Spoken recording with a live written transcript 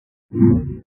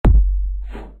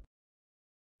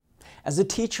As a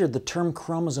teacher, the term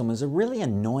chromosome is a really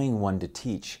annoying one to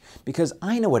teach because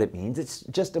I know what it means. It's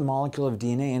just a molecule of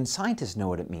DNA and scientists know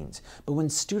what it means. But when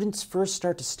students first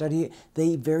start to study it,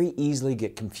 they very easily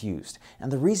get confused. And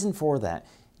the reason for that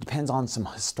depends on some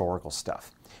historical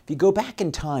stuff. If you go back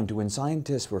in time to when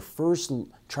scientists were first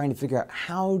trying to figure out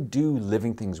how do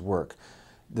living things work,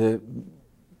 the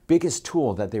biggest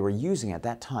tool that they were using at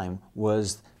that time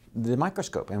was the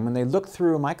microscope. And when they looked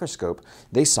through a microscope,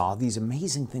 they saw these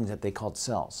amazing things that they called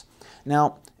cells.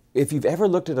 Now, if you've ever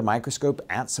looked at a microscope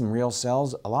at some real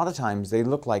cells, a lot of times they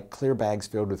look like clear bags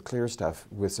filled with clear stuff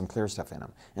with some clear stuff in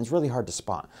them. And it's really hard to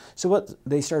spot. So what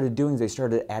they started doing is they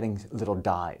started adding little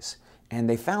dyes. And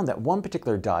they found that one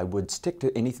particular dye would stick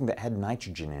to anything that had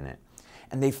nitrogen in it.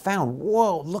 And they found,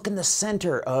 whoa, look in the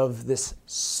center of this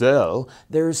cell,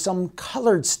 there's some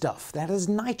colored stuff that has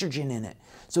nitrogen in it.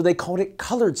 So they called it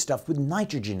colored stuff with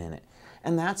nitrogen in it.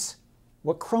 And that's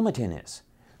what chromatin is.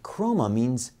 Chroma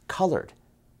means colored.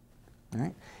 All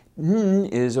right? N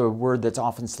is a word that's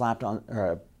often slapped on,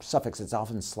 or a suffix that's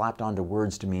often slapped onto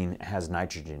words to mean it has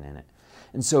nitrogen in it.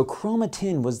 And so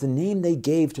chromatin was the name they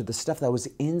gave to the stuff that was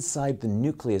inside the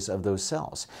nucleus of those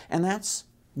cells. And that's,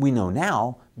 we know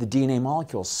now, the DNA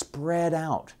molecules spread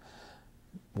out.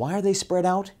 Why are they spread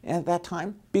out at that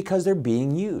time? Because they're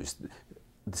being used.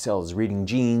 The cell is reading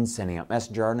genes, sending out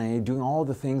messenger RNA, doing all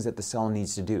the things that the cell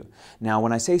needs to do. Now,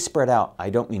 when I say spread out,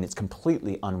 I don't mean it's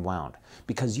completely unwound,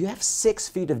 because you have 6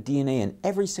 feet of DNA in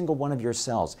every single one of your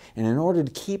cells. And in order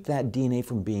to keep that DNA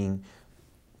from being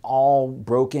all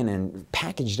broken and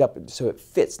packaged up so it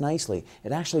fits nicely,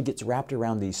 it actually gets wrapped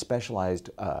around these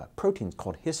specialized proteins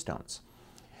called histones.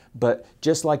 But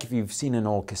just like if you've seen an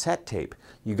old cassette tape,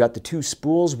 you got the 2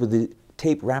 spools with the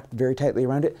tape wrapped very tightly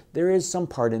around it, there is some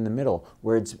part in the middle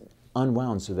where it's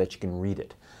unwound so that you can read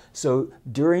it. So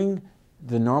during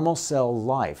the normal cell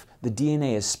life, the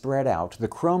DNA is spread out, the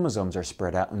chromosomes are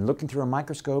spread out, and looking through a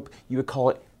microscope, you would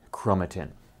call it chromatin.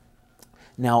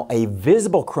 Now, a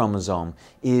visible chromosome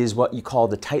is what you call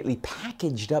the tightly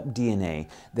packaged up DNA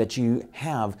that you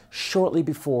have shortly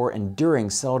before and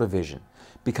during cell division,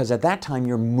 because at that time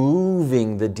you're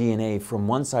moving the DNA from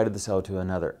one side of the cell to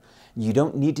another. You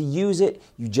don't need to use it,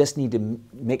 you just need to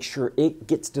make sure it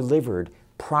gets delivered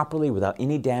properly without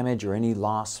any damage or any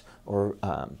loss or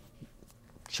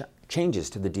changes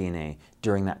to the DNA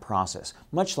during that process.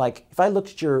 Much like if I looked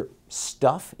at your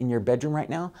stuff in your bedroom right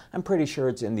now, I'm pretty sure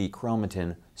it's in the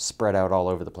chromatin spread out all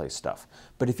over the place stuff.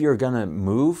 But if you're gonna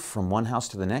move from one house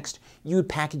to the next, you would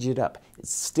package it up.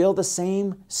 It's still the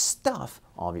same stuff,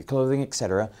 all of your clothing,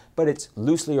 etc., but it's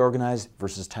loosely organized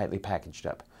versus tightly packaged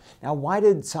up. Now, why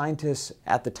did scientists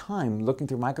at the time, looking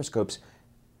through microscopes,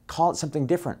 call it something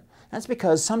different? That's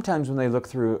because sometimes when they look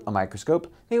through a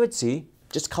microscope, they would see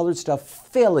just colored stuff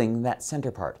filling that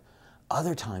center part.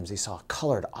 Other times they saw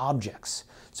colored objects.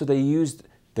 So they used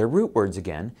their root words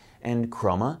again, and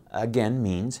chroma, again,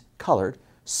 means colored.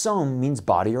 Some means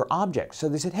body or object. So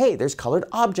they said, hey, there's colored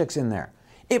objects in there.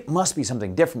 It must be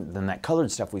something different than that colored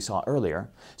stuff we saw earlier.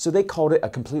 So they called it a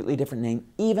completely different name,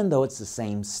 even though it's the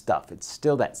same stuff. It's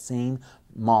still that same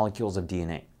molecules of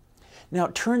DNA. Now,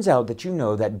 it turns out that you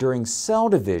know that during cell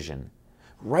division,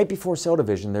 right before cell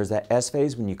division, there's that S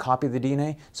phase when you copy the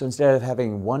DNA. So instead of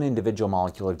having one individual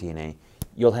molecule of DNA,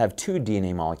 you'll have 2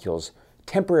 DNA molecules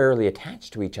temporarily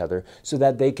attached to each other so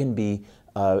that they can be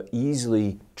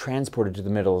easily transported to the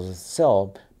middle of the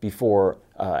cell before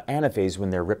anaphase when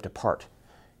they're ripped apart.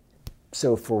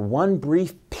 So for one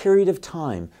brief period of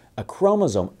time, a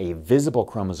chromosome, a visible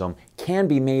chromosome, can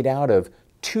be made out of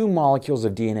 2 molecules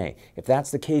of DNA. If that's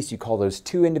the case, you call those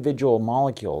 2 individual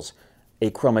molecules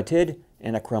a chromatid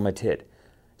and a chromatid.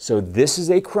 So this is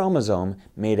a chromosome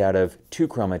made out of 2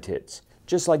 chromatids.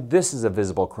 Just like this is a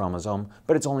visible chromosome,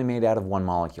 but it's only made out of 1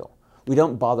 molecule. We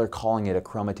don't bother calling it a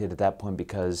chromatid at that point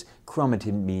because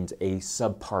chromatid means a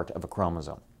subpart of a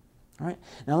chromosome. All right,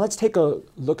 now let's take a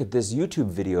look at this YouTube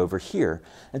video over here.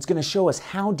 It's going to show us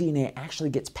how DNA actually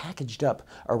gets packaged up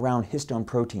around histone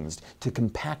proteins to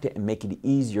compact it and make it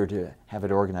easier to have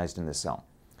it organized in the cell.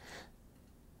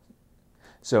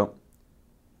 So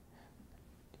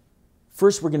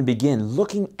first we're going to begin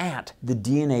looking at the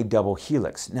DNA double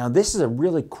helix. Now this is a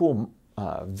really cool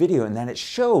video in that it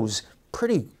shows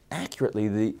pretty accurately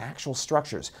the actual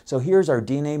structures. So here's our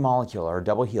DNA molecule, our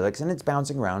double helix, and it's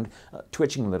bouncing around,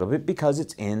 twitching a little bit because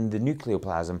it's in the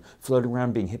nucleoplasm, floating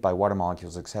around, being hit by water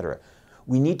molecules, etc.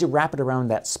 We need to wrap it around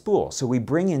that spool. So we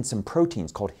bring in some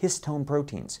proteins called histone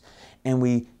proteins, and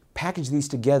we package these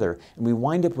together, and we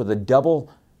wind up with a double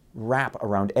wrap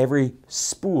around every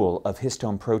spool of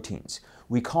histone proteins.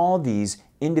 We call these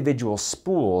individual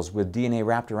spools with DNA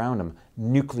wrapped around them,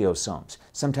 nucleosomes.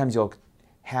 Sometimes you'll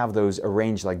have those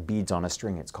arranged like beads on a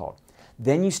string, it's called.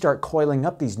 Then you start coiling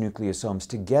up these nucleosomes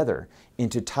together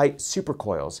into tight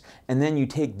supercoils, and then you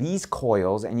take these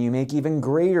coils and you make even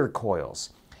greater coils.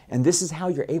 And this is how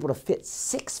you're able to fit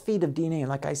 6 feet of DNA,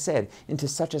 like I said, into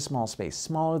such a small space,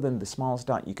 smaller than the smallest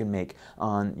dot you can make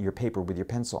on your paper with your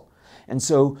pencil. And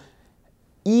so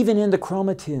even in the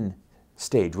chromatin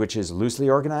stage, which is loosely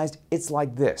organized, it's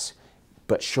like this.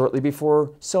 But shortly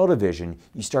before cell division,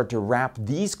 you start to wrap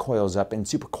these coils up and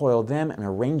supercoil them and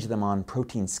arrange them on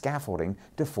protein scaffolding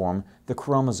to form the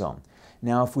chromosome.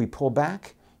 Now, if we pull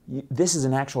back, this is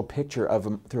an actual picture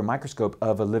through a microscope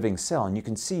of a living cell, and you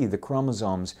can see the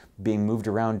chromosomes being moved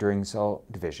around during cell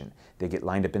division. They get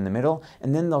lined up in the middle,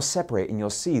 and then they'll separate, and you'll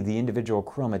see the individual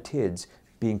chromatids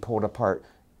being pulled apart.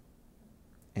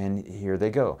 And here they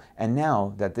go. And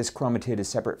now that this chromatid is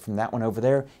separate from that one over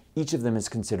there, each of them is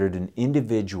considered an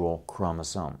individual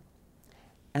chromosome.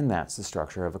 And that's the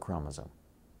structure of a chromosome.